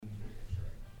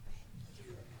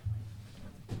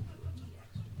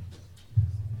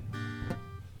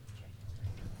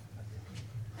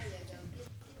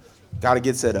Got to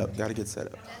get set up. Got to get set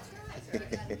up.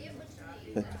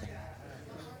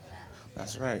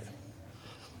 That's right.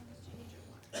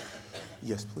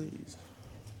 Yes, please.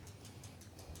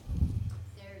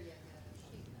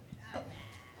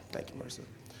 Thank you, Mercy.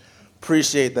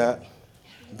 Appreciate that.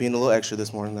 Being a little extra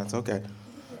this morning, that's okay.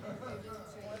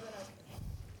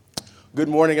 Good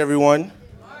morning, everyone.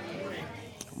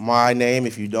 My name,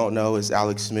 if you don't know, is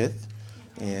Alex Smith,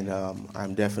 and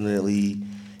I'm definitely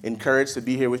encouraged to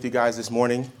be here with you guys this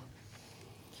morning.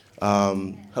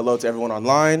 Hello to everyone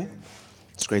online.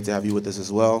 It's great to have you with us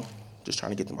as well. Just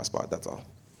trying to get to my spot, that's all.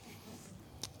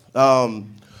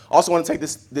 Also want to take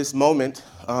this moment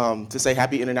to say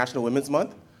Happy International Women's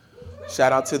Month.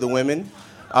 Shout out to the women.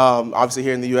 Obviously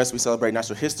here in the U.S. we celebrate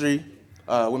National History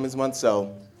Women's Month,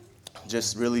 so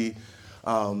just really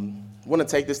want to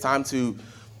take this time to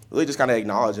really just kind of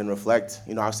acknowledge and reflect.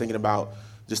 I was thinking about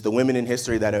just the women in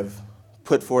history that have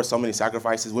put forth so many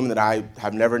sacrifices, women that I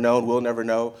have never known, will never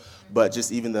know, but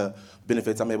just even the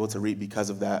benefits I'm able to reap because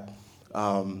of that.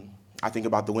 I think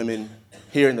about the women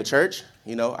here in the church.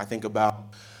 I think about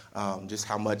just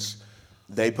how much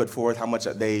they put forth, how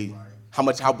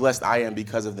blessed I am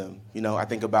because of them. I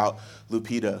think about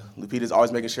Lupita. Lupita's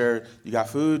always making sure you got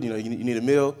food, you need a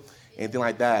meal, anything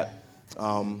like that.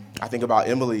 I think about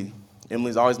Emily.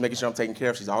 Emily's always making sure I'm taken care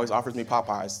of. She always offers me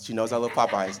Popeyes. She knows I love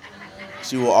Popeyes.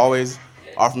 She will always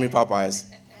offer me Popeyes.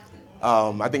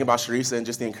 I think about Sharisa and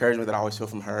just the encouragement that I always feel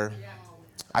from her.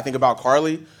 I think about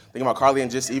Carly. And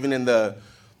just even in the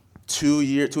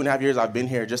 2.5 years I've been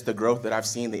here, just the growth that I've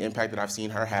seen, the impact that I've seen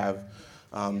her have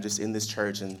just in this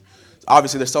church. And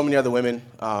obviously there's so many other women.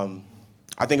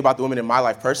 I think about the women in my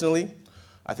life personally.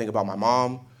 I think about my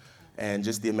mom and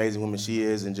just the amazing woman she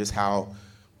is, and just how,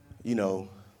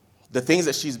 the things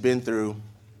that she's been through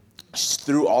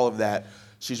all of that,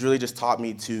 she's really just taught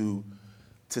me to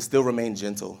still remain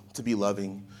gentle, to be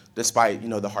loving, despite,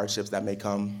 the hardships that may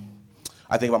come.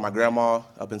 I think about my grandma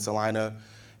up in Salina,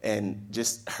 and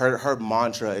just her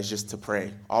mantra is just to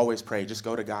pray, always pray, just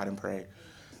go to God and pray.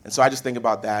 And so I just think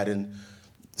about that. And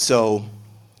so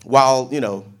while,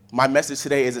 my message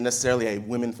today isn't necessarily a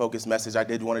women-focused message, I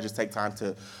did want to just take time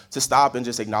to stop and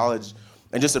just acknowledge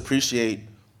and just appreciate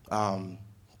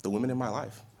the women in my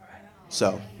life.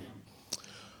 So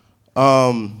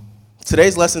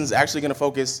today's lesson is actually going to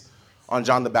focus on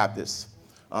John the Baptist.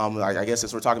 I guess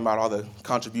as we're talking about all the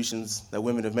contributions that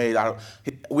women have made,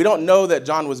 we don't know that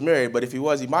John was married, but if he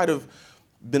was, he might have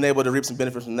been able to reap some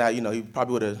benefits from that. He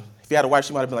probably would have, if he had a wife,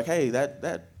 she might have been like, hey,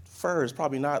 that fur is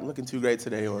probably not looking too great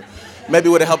today, or maybe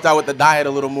would have helped out with the diet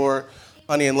a little more,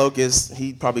 honey and locusts.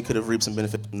 He probably could have reaped some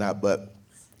benefit from that, but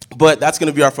that's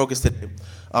going to be our focus today.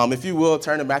 If you will,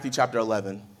 turn to Matthew chapter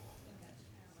 11.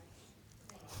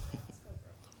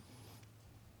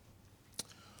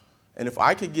 And if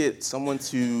I could get someone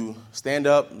to stand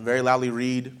up and very loudly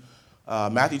read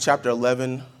Matthew chapter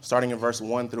 11, starting in verse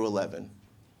 1 through 11.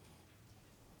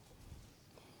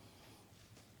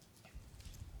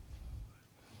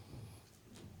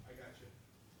 I got you.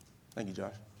 Thank you,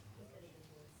 Josh.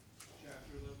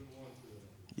 Chapter 11, 1 through 11.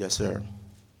 Yes, sir.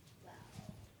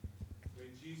 When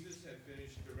Jesus had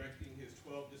finished directing his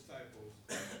 12 disciples,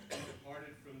 he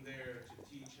departed from there to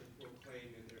teach and proclaim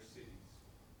in their cities.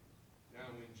 Now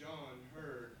when John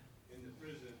heard in the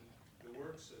prison the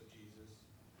works of Jesus,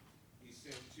 he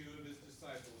sent 2 of his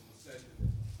disciples and said to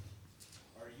them,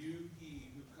 are you he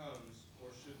who comes,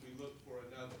 or should we look for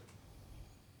another?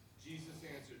 Jesus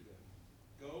answered them,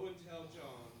 go and tell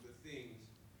John the things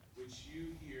which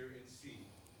you hear and see.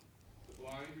 The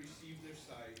blind receive their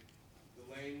sight, the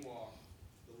lame walk,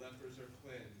 the lepers are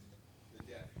cleansed, the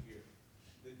deaf hear.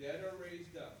 The dead are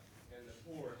raised up, and the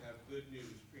poor have good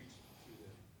news preached to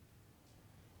them.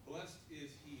 Blessed is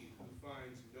he who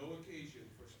finds no occasion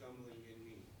for stumbling in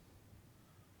me.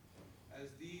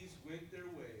 As these went their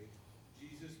way,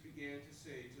 Jesus began to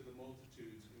say to the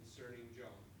multitudes concerning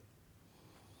John,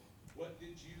 what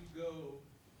did you go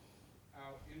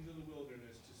out into the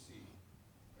wilderness to see?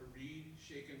 A reed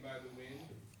shaken by the wind?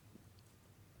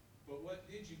 But what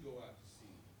did you go out to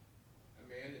see? A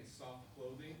man in soft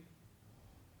clothing?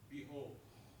 Behold,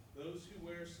 those who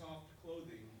wear soft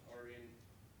clothing are in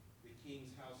the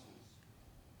king's houses.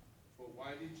 But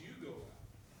why did you go out?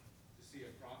 To see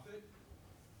a prophet?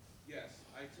 Yes,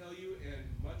 I tell you, and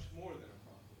much more than a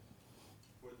prophet.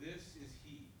 For this is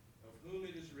he, of whom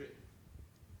it is written,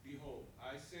 behold,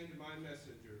 I send my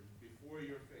messenger before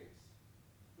your face,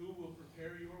 who will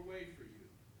prepare your way for you.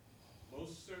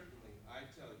 Most certainly, I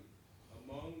tell you,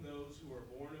 among those who are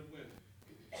born of women,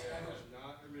 there has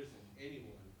not arisen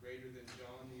anyone greater than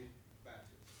John the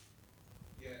Baptist.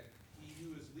 Yet he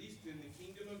who is least in the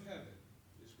kingdom of heaven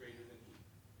is greater than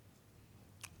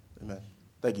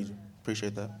Thank you.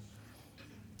 Appreciate that.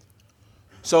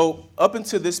 So up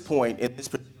until this point in this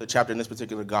particular chapter, in this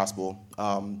particular gospel,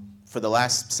 for the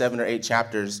last 7 or 8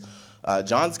 chapters,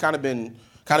 John's kind of been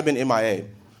MIA.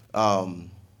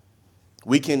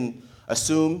 We can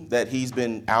assume that he's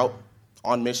been out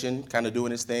on mission, kind of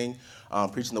doing his thing,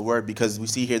 preaching the word, because we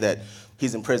see here that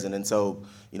he's in prison. And so,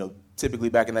 typically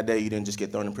back in that day, you didn't just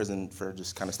get thrown in prison for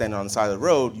just kind of standing on the side of the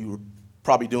road. You were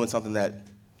probably doing something that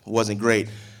wasn't great.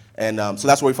 And so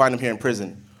that's where we find him here in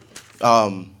prison.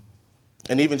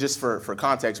 And even just for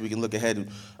context, we can look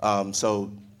ahead.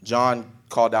 So John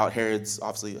called out Herod's,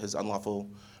 obviously, his unlawful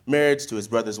marriage to his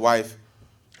brother's wife.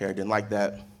 Herod didn't like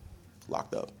that.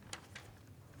 Locked up.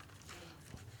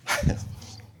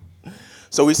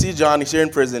 So we see John, he's here in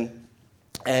prison,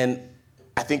 and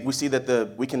I think we see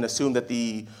that we can assume that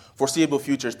the foreseeable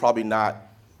future is probably not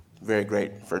very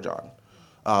great for John.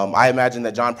 I imagine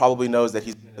that John probably knows that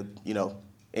he's going to,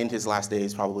 end his last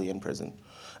days probably in prison.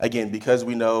 Again, because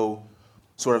we know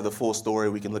sort of the full story,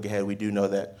 we can look ahead. We do know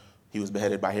that he was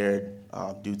beheaded by Herod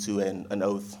due to an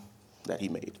oath that he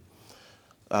made.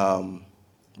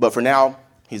 But for now,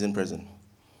 he's in prison.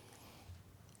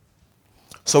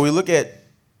 So we look at,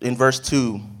 in verse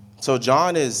 2, so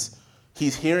John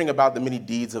he's hearing about the many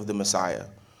deeds of the Messiah.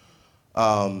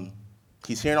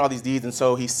 He's hearing all these deeds, and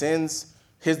so he sends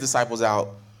his disciples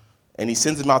out, and he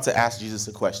sends them out to ask Jesus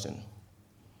a question.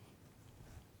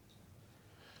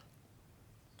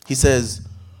 He says,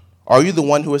 "Are you the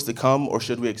one who is to come, or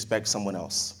should we expect someone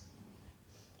else?"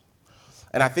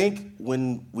 And I think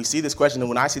when we see this question, and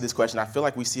when I see this question, I feel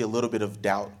like we see a little bit of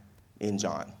doubt in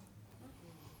John.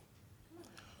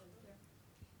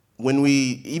 Even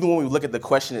when we look at the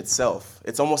question itself,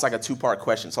 it's almost like a 2-part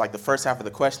question. So like the first half of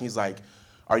the question, he's like,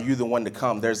 "Are you the one to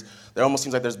come?" There almost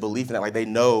seems like there's belief in that, like they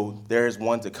know there is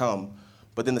one to come.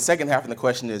 But then the second half of the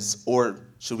question is, or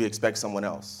should we expect someone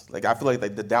else? Like I feel like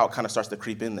the doubt kind of starts to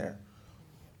creep in there.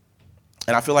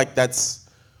 And I feel like that's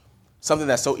something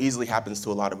that so easily happens to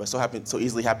a lot of us. So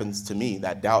easily happens to me,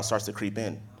 that doubt starts to creep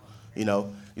in.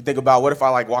 You think about, what if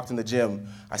I walked in the gym,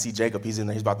 I see Jacob, he's in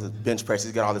there, he's about to bench press,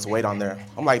 he's got all this weight on there.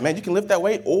 I'm like, man, you can lift that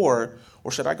weight, or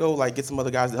should I go get some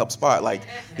other guys to help spot?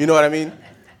 You know what I mean?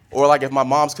 Or if my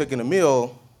mom's cooking a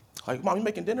meal, Mom, you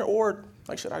making dinner? Or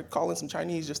should I call in some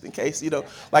Chinese just in case?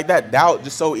 That doubt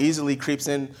just so easily creeps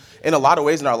in a lot of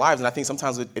ways in our lives, and I think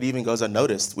sometimes it even goes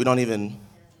unnoticed. We don't even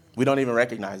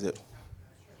recognize it.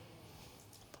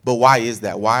 But why is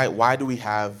that? Why do we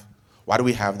have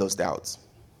those doubts?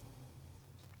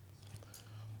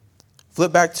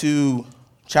 Flip back to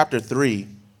chapter 3,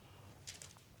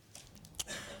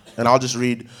 and I'll just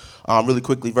read really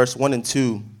quickly, verse 1 and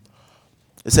 2.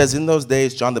 It says, "In those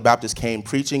days John the Baptist came,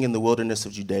 preaching in the wilderness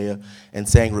of Judea, and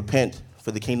saying, 'Repent,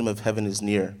 for the kingdom of heaven is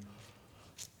near.'"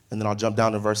 And then I'll jump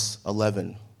down to verse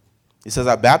 11. It says,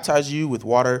 "I baptize you with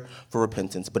water for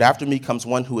repentance, but after me comes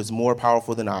one who is more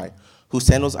powerful than I, whose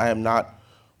sandals I am not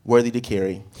worthy to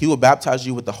carry. He will baptize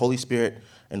you with the Holy Spirit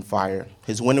and fire.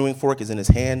 His winnowing fork is in his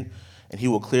hand, and he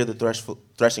will clear the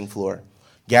threshing floor,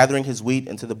 gathering his wheat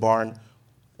into the barn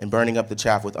and burning up the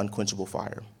chaff with unquenchable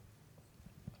fire."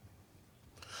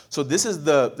 So this is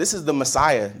the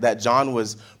Messiah that John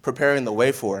was preparing the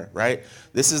way for, right?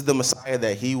 This is the Messiah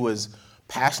that he was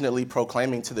passionately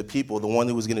proclaiming to the people, the one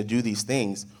who was going to do these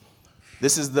things.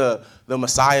 This is the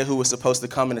Messiah who was supposed to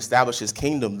come and establish his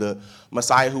kingdom, the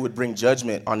Messiah who would bring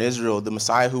judgment on Israel, the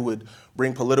Messiah who would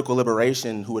bring political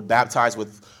liberation, who would baptize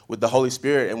with the Holy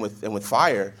Spirit and with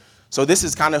fire. So this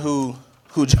is kind of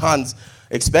who John's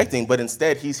expecting, but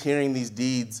instead he's hearing these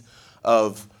deeds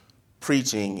of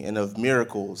preaching and of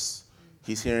miracles.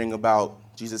 He's hearing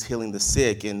about Jesus healing the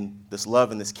sick and this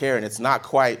love and this care, and it's not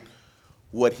quite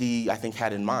what he, I think,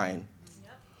 had in mind.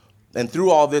 And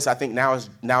through all this, I think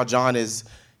now John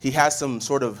he has some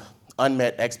sort of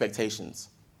unmet expectations.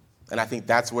 And I think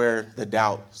that's where the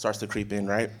doubt starts to creep in,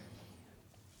 right?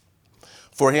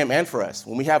 For him and for us.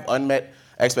 When we have unmet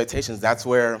expectations, that's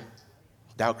where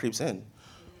doubt creeps in.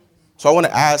 So I want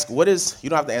to ask, you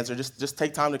don't have to answer, just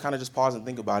take time to kind of just pause and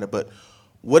think about it, but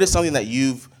what is something that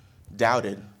you've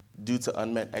doubted due to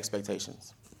unmet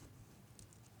expectations?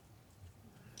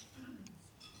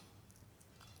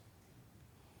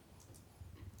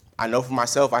 I know for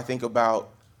myself, I think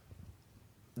about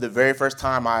the very first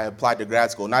time I applied to grad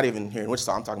school, not even here in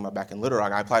Wichita, I'm talking about back in Little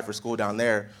Rock. I applied for school down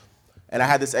there, and I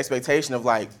had this expectation of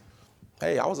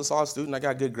hey, I was a solid student, I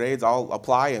got good grades, I'll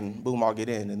apply, and boom, I'll get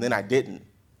in. And then I didn't.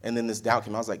 And then this doubt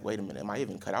came. I was like, wait a minute, am I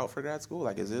even cut out for grad school?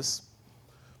 Is this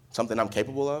something I'm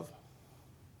capable of?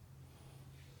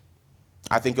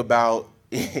 I think about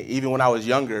even when I was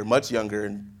younger, much younger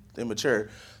and immature,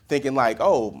 thinking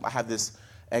oh, I have this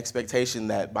expectation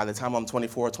that by the time I'm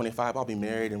 24 or 25, I'll be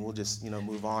married and we'll just,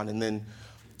 move on. And then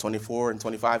 24 and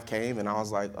 25 came, and I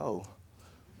was like, oh,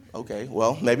 okay,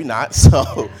 well, maybe not.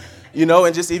 So,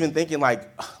 and just even thinking like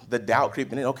the doubt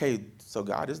creeping in. Okay, so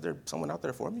God, is there someone out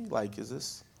there for me? Like, is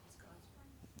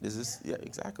this, yeah,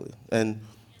 exactly. And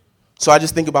so I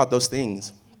just think about those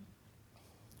things.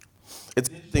 It's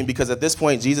interesting because at this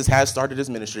point, Jesus has started his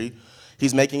ministry.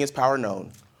 He's making his power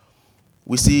known.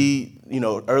 We see,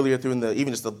 earlier through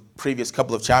even just the previous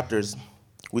couple of chapters,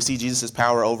 we see Jesus'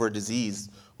 power over disease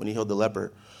when he healed the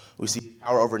leper. We see his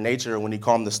power over nature when he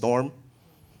calmed the storm.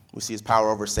 We see his power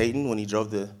over Satan when he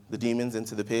drove the demons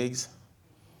into the pigs.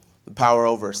 The power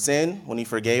over sin when he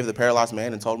forgave the paralyzed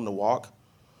man and told him to walk.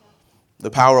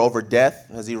 The power over death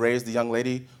as he raised the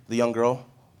young girl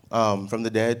from the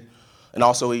dead. And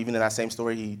also, even in that same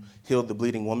story, he healed the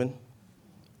bleeding woman.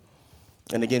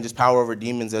 And again, just power over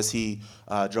demons as he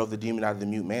drove the demon out of the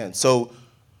mute man. So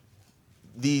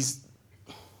these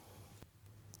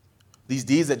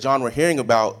deeds that John were hearing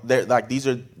about, these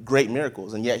are great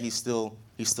miracles, and yet he's still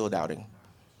doubting.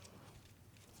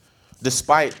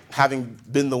 Despite having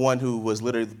been the one who was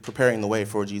literally preparing the way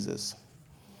for Jesus.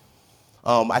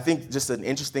 I think just an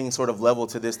interesting sort of level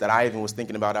to this that I even was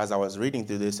thinking about as I was reading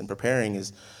through this and preparing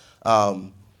is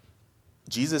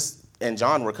Jesus and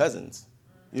John were cousins.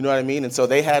 You know what I mean? And so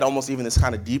they had almost even this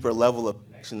kind of deeper level of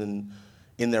connection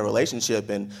in their relationship.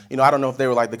 And, I don't know if they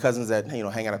were like the cousins that, hang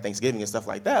out at Thanksgiving and stuff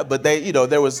like that, but they,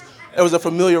 there was a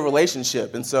familiar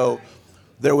relationship. And so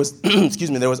there was,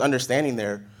 there was understanding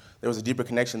there. There was a deeper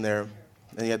connection there,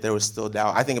 and yet there was still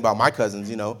doubt. I think about my cousins,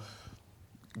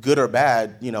 good or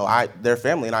bad, they're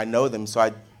family and I know them, so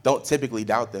I don't typically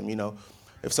doubt them,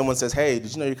 If someone says, hey,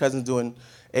 did you know your cousin's doing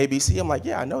ABC? I'm like,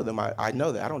 yeah, I know them. I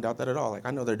know that. I don't doubt that at all. Like,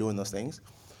 I know they're doing those things.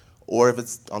 Or if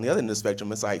it's on the other end of the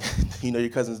spectrum, it's like, your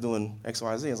cousin's doing X,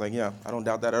 Y, Z. It's like, yeah, I don't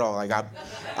doubt that at all. Like,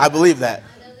 I believe that.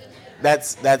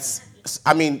 There's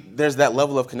that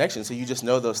level of connection, so you just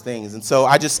know those things. And so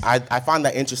I find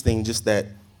that interesting, just that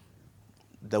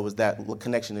there was that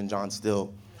connection and John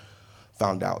still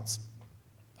found doubts.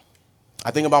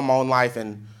 I think about my own life,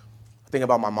 and I think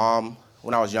about my mom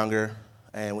when I was younger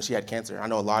and when she had cancer. I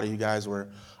know a lot of you guys were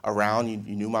around. You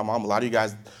knew my mom. A lot of you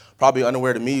guys, probably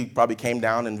unaware to me, probably came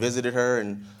down and visited her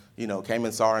and, came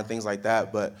and saw her and things like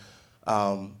that. But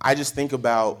I just think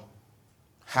about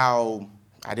how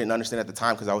I didn't understand at the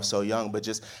time because I was so young, but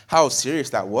just how serious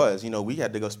that was. We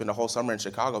had to go spend a whole summer in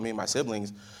Chicago, me and my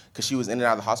siblings, because she was in and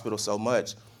out of the hospital so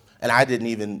much. And I didn't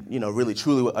even, really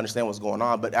truly understand what was going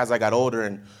on. But as I got older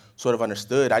and sort of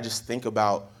understood, I just think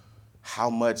about how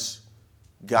much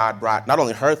God brought not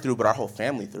only her through, but our whole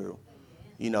family through,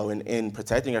 in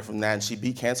protecting her from that. And she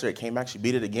beat cancer. It came back. She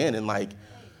beat it again. And,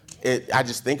 I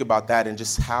just think about that and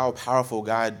just how powerful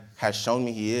God has shown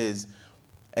me he is.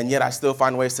 And yet I still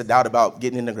find ways to doubt about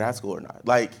getting into grad school or not.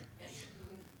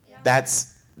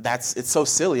 It's so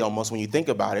silly almost when you think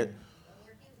about it.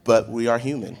 But we are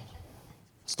human.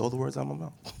 Stole the words out of my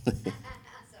mouth.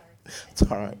 It's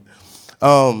all right.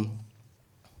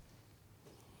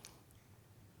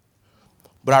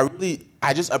 But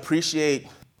I just appreciate,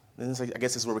 and I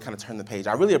guess this is where we kind of turn the page.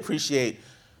 I really appreciate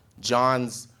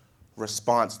John's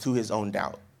response to his own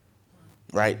doubt,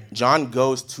 right? John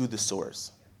goes to the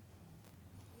source.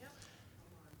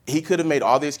 He could have made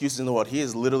all the excuses in the world. He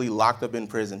is literally locked up in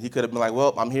prison. He could have been like,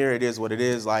 well, I'm here. It is what it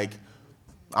is.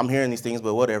 I'm hearing these things,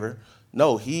 but whatever.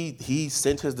 No, he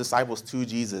sent his disciples to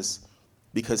Jesus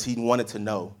because he wanted to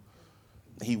know.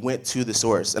 He went to the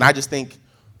source. And I just think,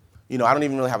 I don't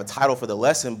even really have a title for the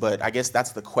lesson, but I guess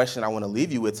that's the question I want to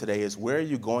leave you with today is, where are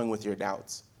you going with your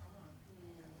doubts?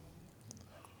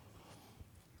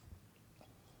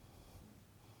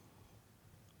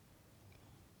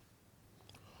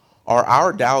 Are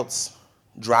our doubts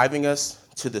driving us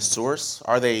to the source?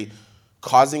 Are they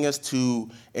causing us to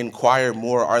inquire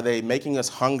more? Are they making us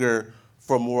hunger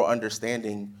for more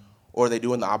understanding? Or are they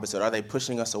doing the opposite? Are they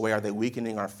pushing us away? Are they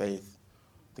weakening our faith?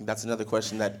 I think that's another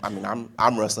question that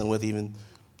I'm wrestling with even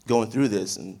going through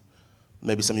this, and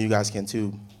maybe some of you guys can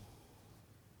too.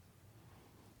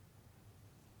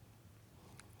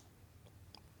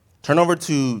 Turn over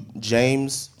to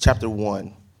James chapter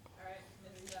 1.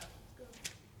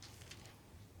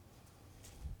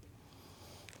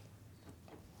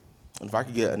 And if I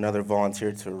could get another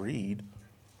volunteer to read.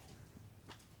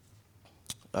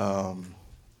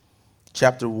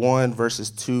 Chapter 1, verses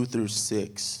 2 through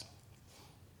 6.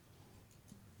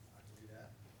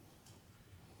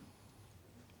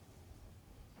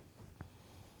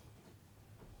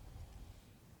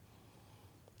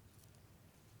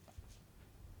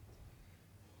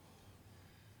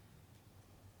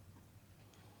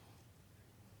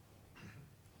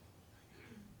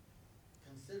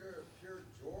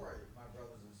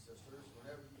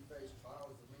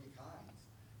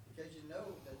 because you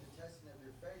know that the testing of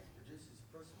your faith produces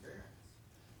perseverance.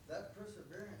 Let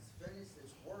perseverance finish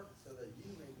its work so that you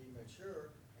may be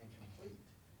mature and complete,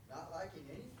 not lacking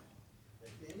anything.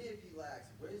 If any of you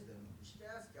lacks wisdom, you should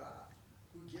ask God,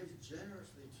 who gives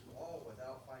generously to all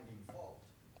without finding fault,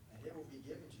 and it will be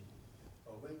given to you.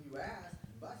 But when you ask,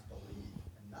 you must believe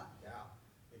and not doubt,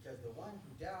 because the one who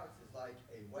doubts is like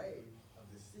a wave of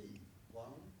the sea,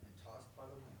 blown and tossed by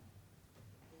the wind.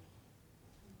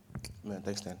 Man,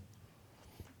 thanks, Dan.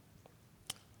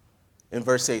 In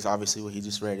verse 6, obviously what he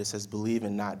just read, it says, believe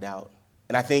and not doubt.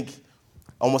 And I think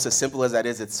almost as simple as that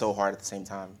is, it's so hard at the same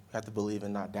time. You have to believe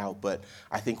and not doubt. But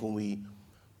I think when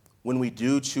we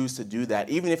do choose to do that,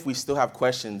 even if we still have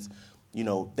questions,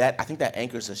 that I think that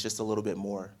anchors us just a little bit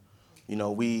more.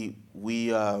 We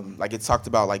like it's talked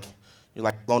about, like you're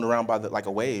like blown around by like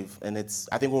a wave. And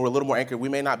I think when we're a little more anchored, we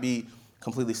may not be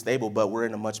completely stable, but we're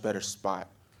in a much better spot.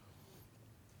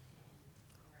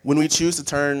 When we choose to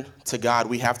turn to God,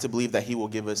 we have to believe that he will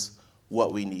give us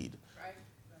what we need. Right.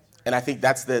 And I think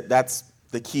that's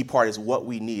the key part, is what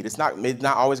we need. It's not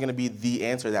always going to be the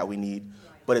answer that we need,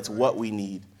 but it's what we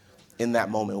need in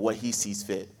that moment, what he sees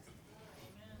fit.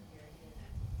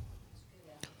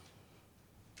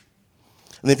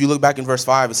 And if you look back in verse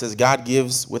 5, it says, God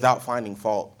gives without finding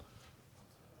fault.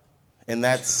 And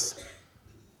I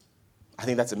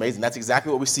think that's amazing. That's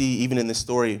exactly what we see even in this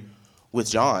story with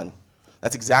John.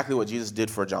 That's exactly what Jesus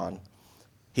did for John.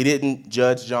 He didn't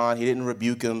judge John. He didn't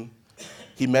rebuke him.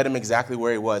 He met him exactly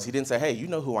where he was. He didn't say, hey, you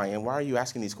know who I am. Why are you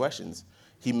asking these questions?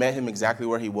 He met him exactly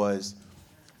where he was,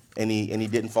 and he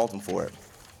didn't fault him for it.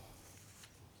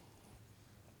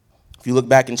 If you look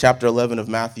back in chapter 11 of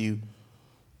Matthew,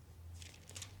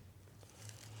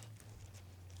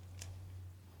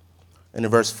 and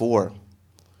in verse 4, it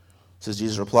says,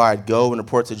 Jesus replied, go and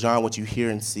report to John what you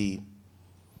hear and see.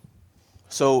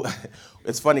 So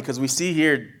it's funny because we see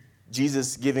here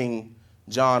Jesus giving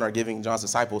John's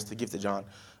disciples to give to John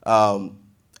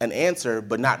an answer,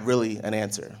 but not really an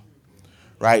answer,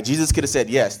 right? Jesus could have said,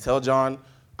 yes, tell John,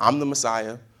 I'm the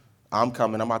Messiah. I'm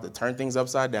coming. I'm about to turn things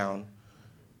upside down.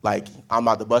 Like, I'm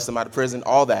about to bust him out of prison,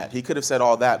 all that. He could have said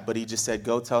all that, but he just said,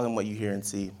 go tell him what you hear and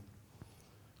see.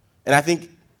 And I think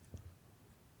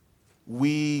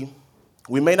we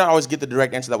may not always get the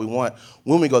direct answer that we want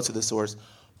when we go to the source,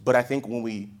 but I think when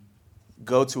we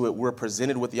go to it, we're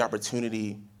presented with the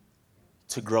opportunity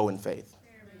to grow in faith.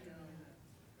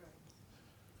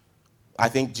 I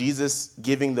think Jesus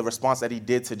giving the response that he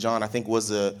did to John, I think was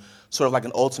a sort of like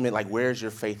an ultimate, like, where's your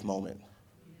faith moment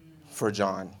for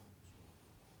John?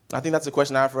 I think that's the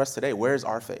question I have for us today. Where's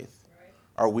our faith?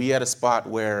 Are we at a spot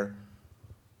where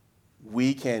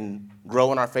we can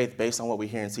grow in our faith based on what we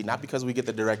hear and see, not because we get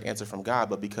the direct answer from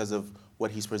God, but because of what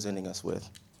he's presenting us with?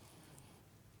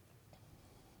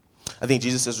 I think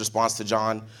Jesus' response to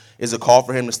John is a call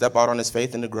for him to step out on his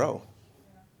faith and to grow.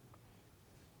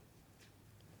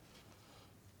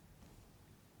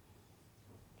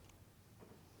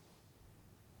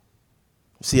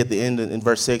 See at the end in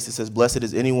verse 6, it says, blessed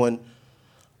is anyone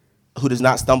who does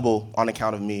not stumble on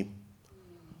account of me.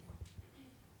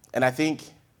 And I think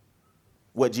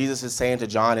what Jesus is saying to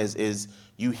John is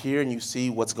you hear and you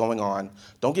see what's going on.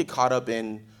 Don't get caught up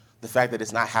in the fact that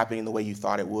it's not happening the way you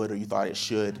thought it would or you thought it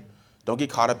should. Don't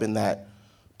get caught up in that,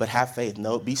 but have faith.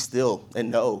 No, be still and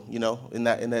know, in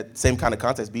that same kind of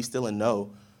context, be still and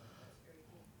know.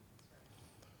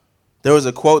 There was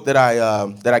a quote that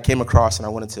I came across and I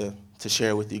wanted to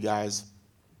share with you guys,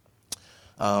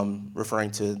 referring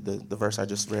to the verse I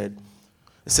just read.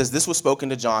 It says, this was spoken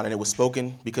to John, and it was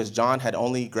spoken because John had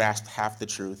only grasped half the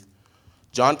truth.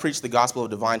 John preached the gospel of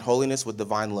divine holiness with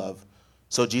divine love.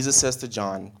 So Jesus says to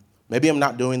John, maybe I'm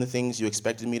not doing the things you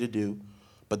expected me to do,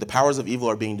 but the powers of evil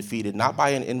are being defeated, not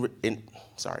by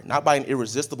an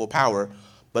irresistible power,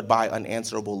 but by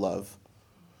unanswerable love.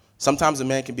 Sometimes a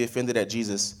man can be offended at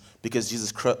Jesus because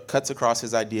Jesus cuts across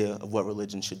his idea of what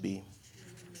religion should be.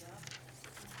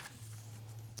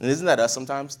 And isn't that us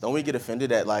sometimes? Don't we get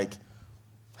offended at, like,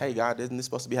 hey, God, isn't this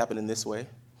supposed to be happening this way?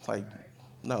 Like,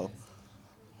 no.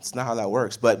 It's not how that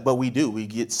works. But we do. We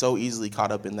get so easily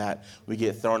caught up in that. We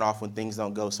get thrown off when things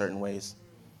don't go certain ways.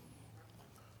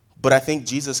 But I think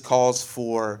Jesus calls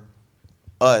for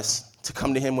us to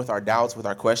come to him with our doubts, with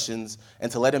our questions,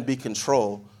 and to let him be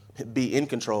in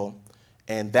control.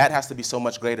 And that has to be so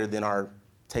much greater than our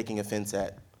taking offense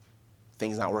at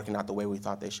things not working out the way we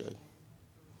thought they should.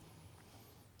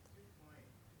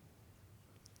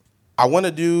 I want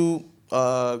to do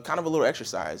kind of a little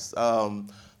exercise.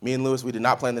 Me and Lewis, we did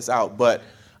not plan this out, but,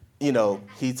 he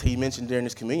mentioned during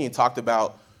his communion, talked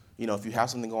about, if you have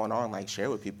something going on, like,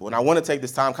 share with people. And I want to take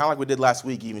this time, kind of like we did last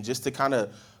week even, just to kind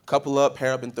of couple up,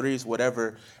 pair up in threes,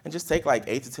 whatever, and just take like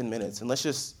 8 to 10 minutes. And let's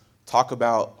just talk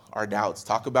about our doubts,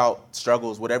 talk about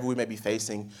struggles, whatever we may be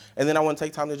facing. And then I want to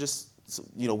take time to just,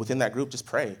 within that group, just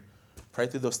pray. Pray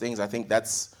through those things. I think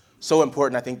that's so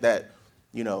important. I think that,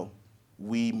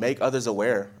 we make others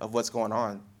aware of what's going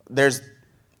on. There's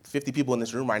 50 people in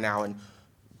this room right now, and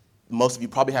most of you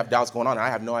probably have doubts going on, and I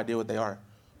have no idea what they are.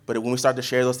 But when we start to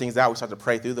share those things out, we start to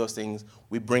pray through those things,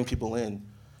 we bring people in.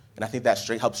 And I think that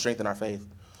helps strengthen our faith.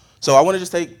 So I want to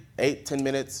just take 8, 10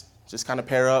 minutes, just kind of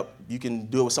pair up. You can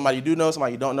do it with somebody you do know,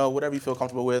 somebody you don't know, whatever you feel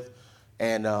comfortable with.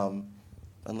 And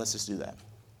let's just do that.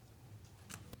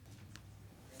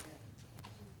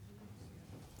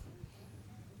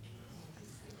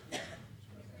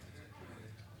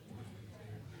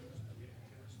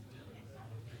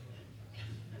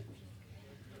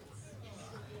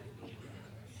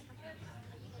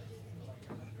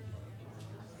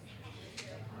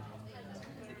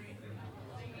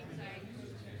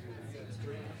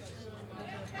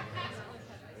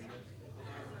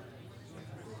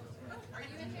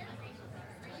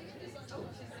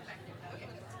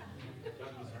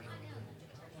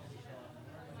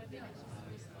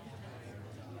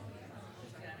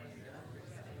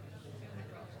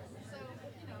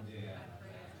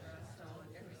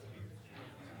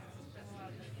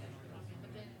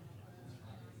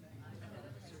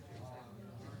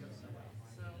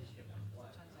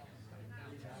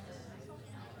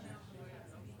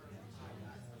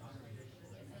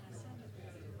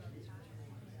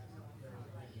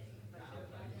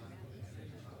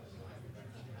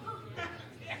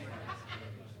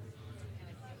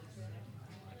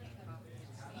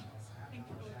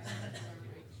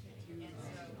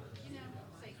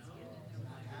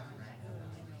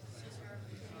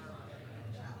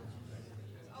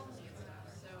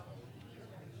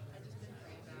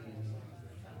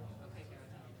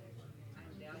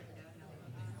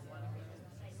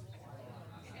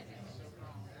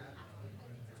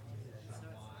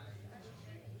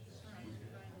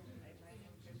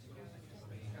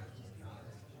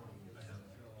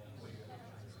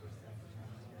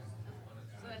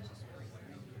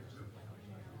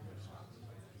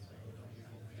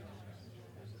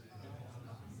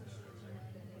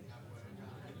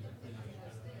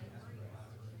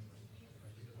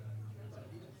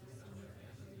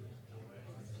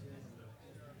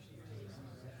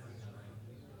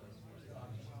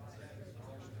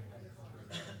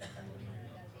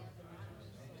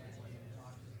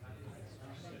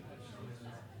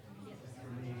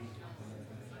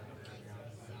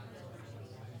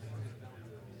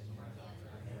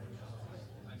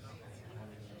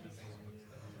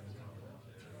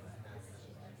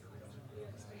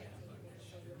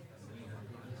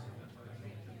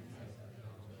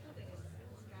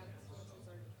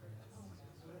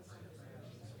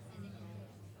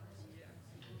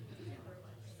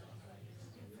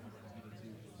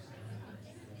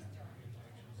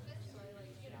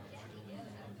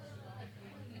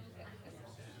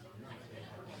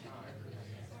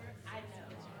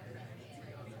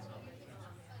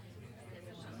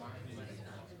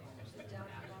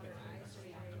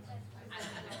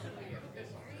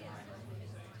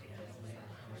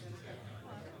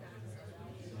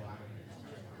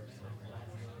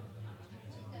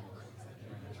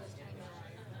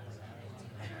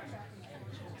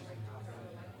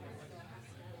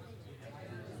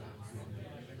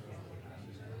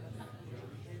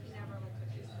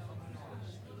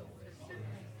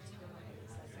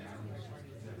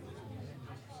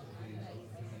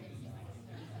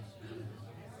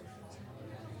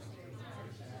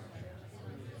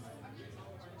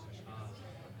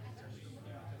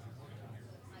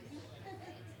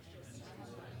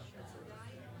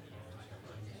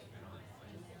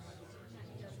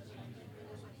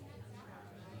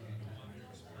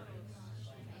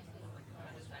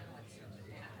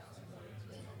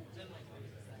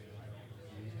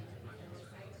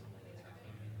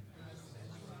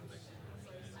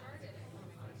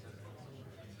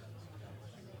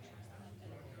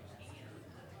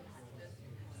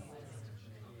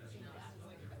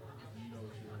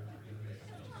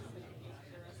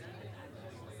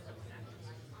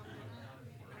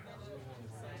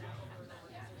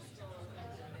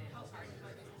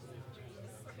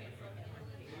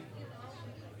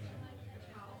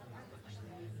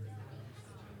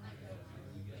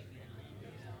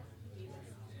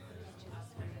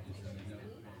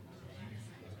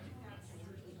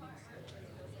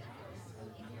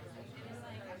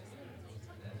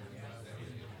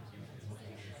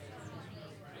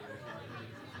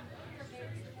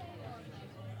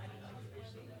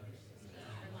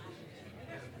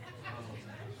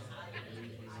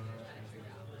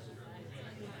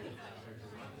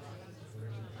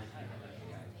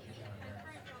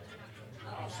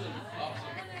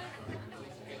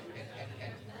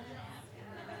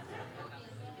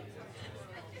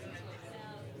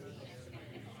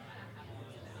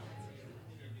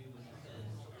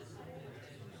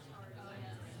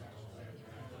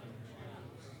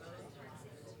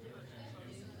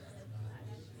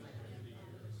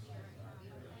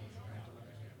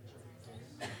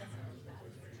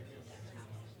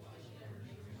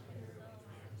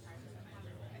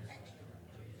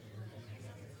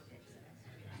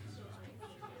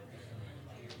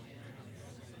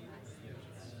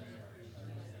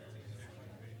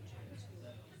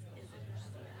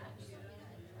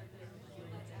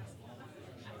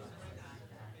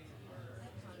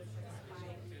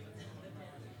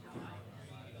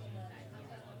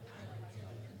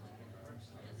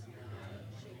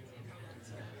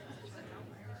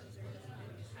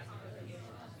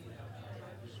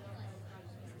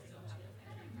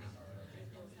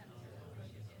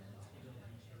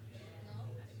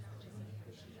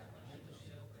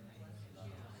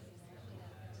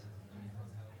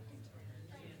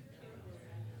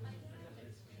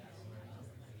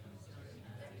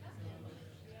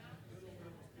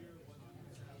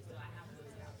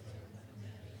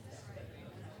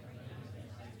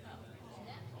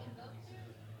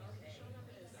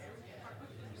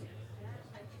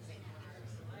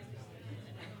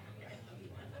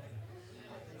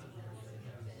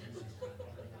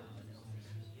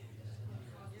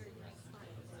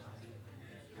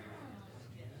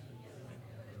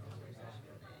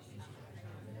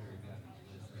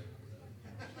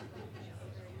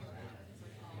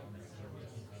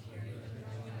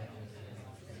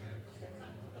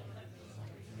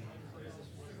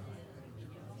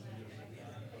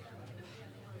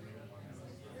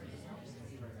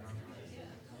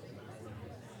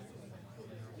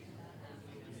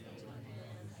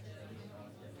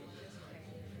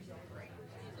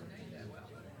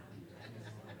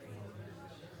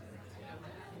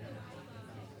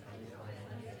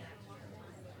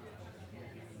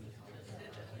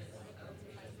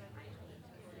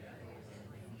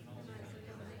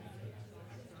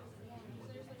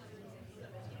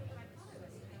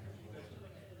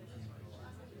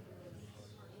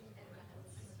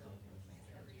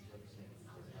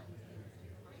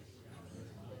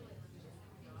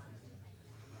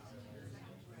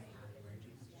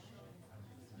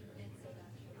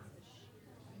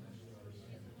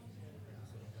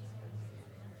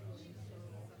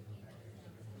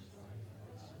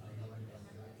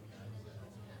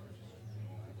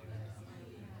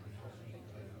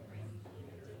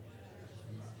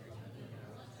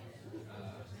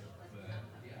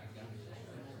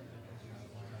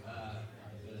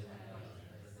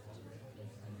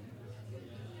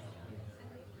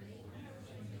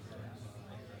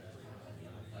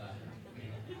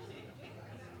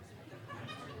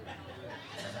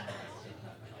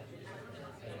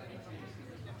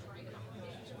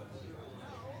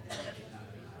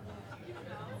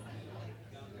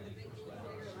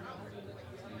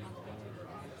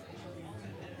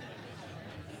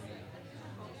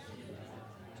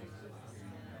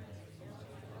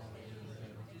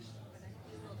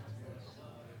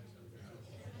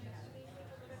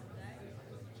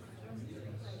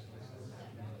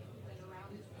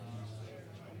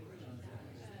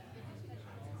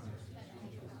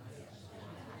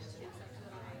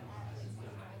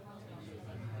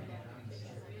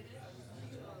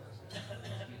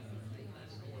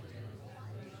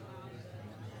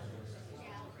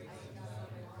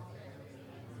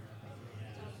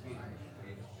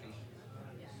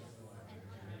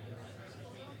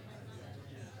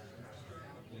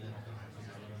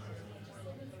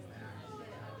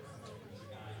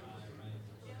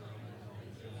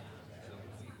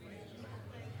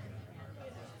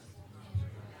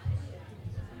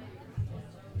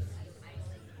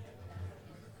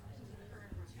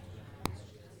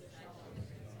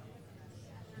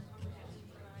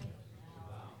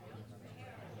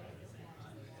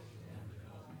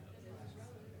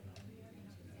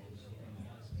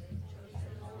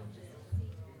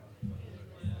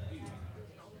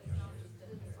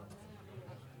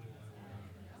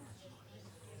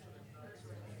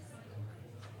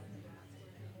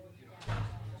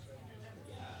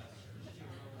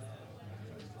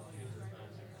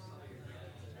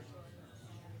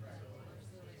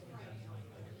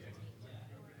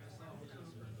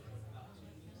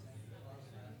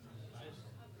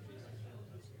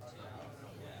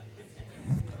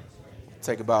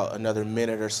 Take about another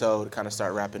minute or so to kind of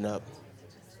start wrapping up.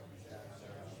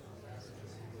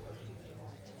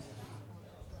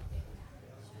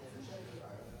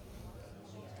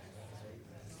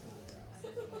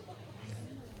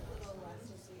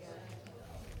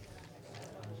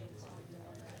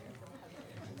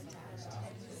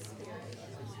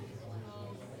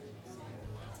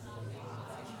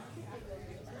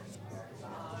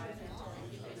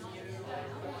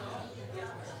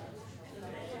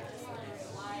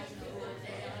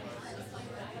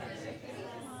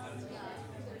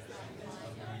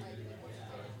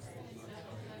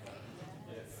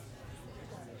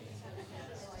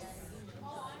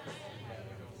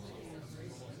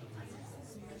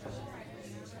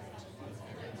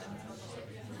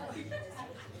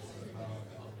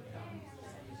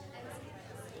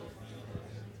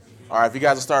 All right, if you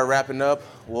guys will start wrapping up,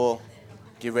 we'll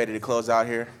get ready to close out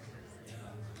here.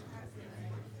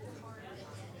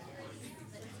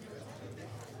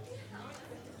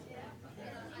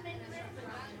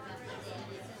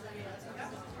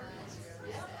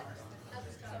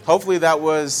 Hopefully that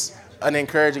was an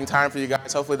encouraging time for you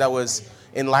guys. Hopefully that was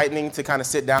enlightening to kind of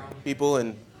sit down with people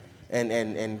and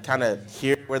kind of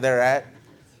hear where they're at,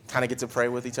 kind of get to pray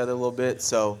with each other a little bit.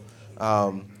 So,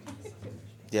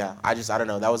 yeah, I don't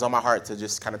know. That was on my heart to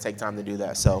just kind of take time to do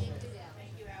that. So,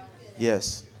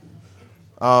 yes.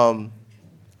 So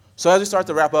as we start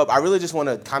to wrap up, I really just want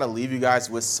to kind of leave you guys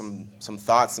with some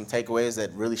thoughts, some takeaways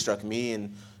that really struck me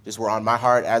and just were on my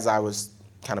heart as I was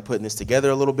kind of putting this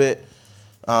together a little bit.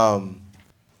 And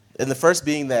the first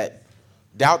being that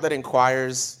doubt that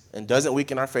inquires and doesn't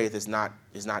weaken our faith is not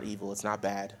evil. It's not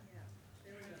bad.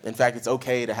 In fact, it's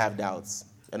okay to have doubts.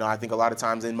 You know, I think a lot of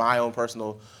times in my own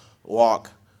personal walk,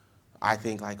 I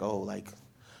think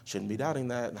shouldn't be doubting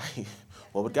that.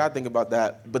 What would God think about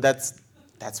that? But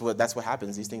that's what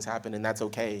happens. These things happen, and that's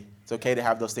okay. It's okay to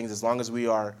have those things as long as we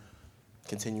are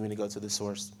continuing to go to the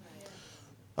source.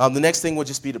 The next thing would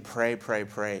just be to pray.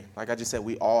 Like I just said,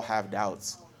 we all have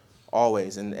doubts,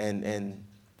 always. And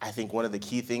I think one of the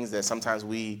key things that sometimes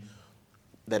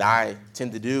that I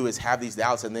tend to do is have these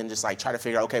doubts and then just like try to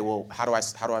figure out, okay, well, how do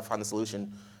I find the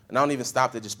solution? And I don't even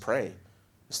stop to just pray.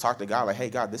 Just talk to God, like, hey,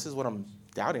 God, this is what I'm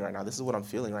doubting right now. This is what I'm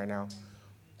feeling right now.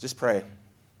 Just pray.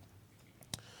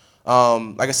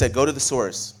 Like I said, go to the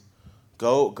source.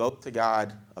 Go to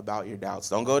God about your doubts.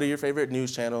 Don't go to your favorite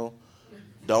news channel.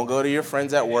 Don't go to your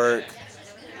friends at work.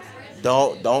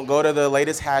 Don't go to the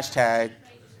latest hashtag.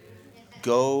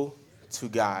 Go to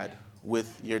God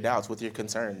with your doubts, with your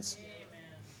concerns.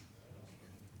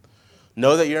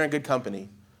 Know that you're in good company.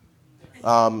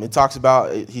 It talks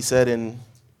about, he said in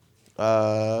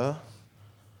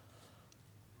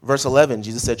verse 11,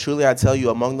 Jesus said, truly I tell you,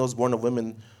 among those born of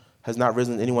women has not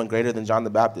risen anyone greater than John the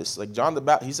Baptist. Like John the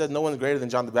Baptist, he said no one's greater than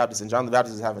John the Baptist, and John the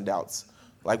Baptist is having doubts.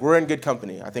 Like, we're in good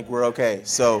company. I think we're okay.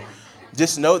 So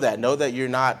just know that. Know that you're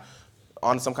not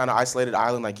on some kind of isolated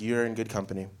island. Like, you're in good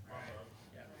company.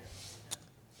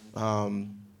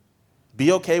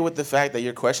 Be okay with the fact that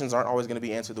your questions aren't always going to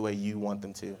be answered the way you want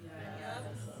them to.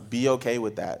 Be okay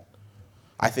with that.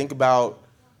 I think about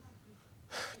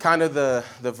kind of the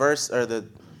verse, or the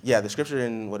scripture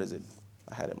in, what is it?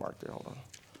 I had it marked there. Hold on.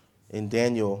 In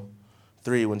Daniel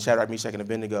 3, when Shadrach, Meshach, and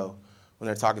Abednego, when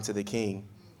they're talking to the king,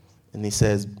 and he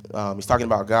says, he's talking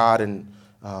about God and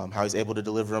how he's able to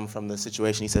deliver them from the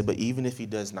situation. He said, but even if he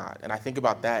does not. And I think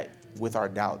about that with our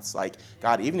doubts. Like,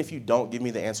 God, even if you don't give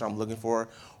me the answer I'm looking for,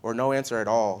 or no answer at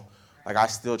all, like, I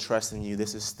still trust in you.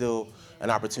 This is still an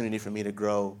opportunity for me to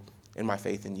grow in my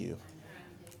faith in you.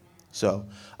 So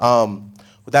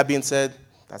with that being said,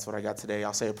 that's what I got today.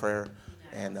 I'll say a prayer,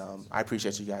 and I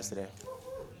appreciate you guys today.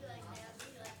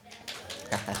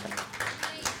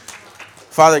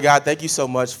 Father God, thank you so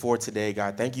much for today,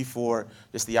 God. Thank you for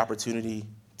just the opportunity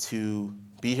to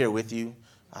be here with you,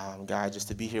 God, just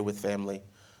to be here with family.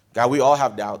 God, we all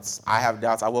have doubts. I have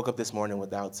doubts. I woke up this morning with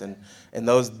doubts, and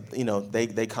those,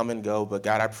 they come and go. But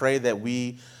God, I pray that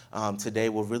we today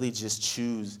will really just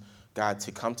choose, God,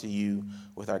 to come to you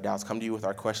with our doubts, come to you with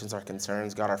our questions, our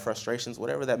concerns, God, our frustrations,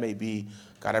 whatever that may be.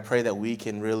 God, I pray that we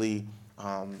can really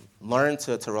learn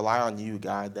to rely on you,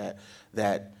 God,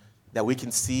 that we can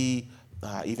see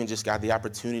even just, God, the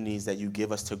opportunities that you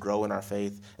give us to grow in our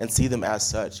faith and see them as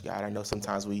such, God. I know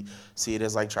sometimes we see it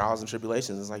as like trials and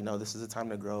tribulations. It's like, no, this is a time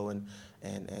to grow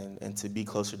and to be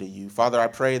closer to you. Father, I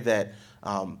pray that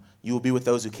you will be with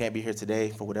those who can't be here today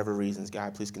for whatever reasons,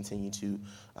 God. Please continue to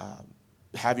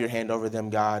have your hand over them,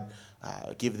 God.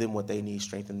 Give them what they need,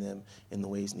 strengthen them in the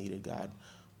ways needed, God.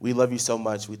 We love you so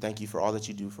much. We thank you for all that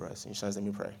you do for us. In your son's name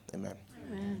we pray. Amen.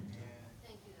 Amen.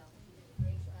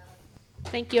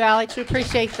 Thank you, Alex. We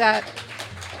appreciate that.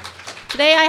 Today I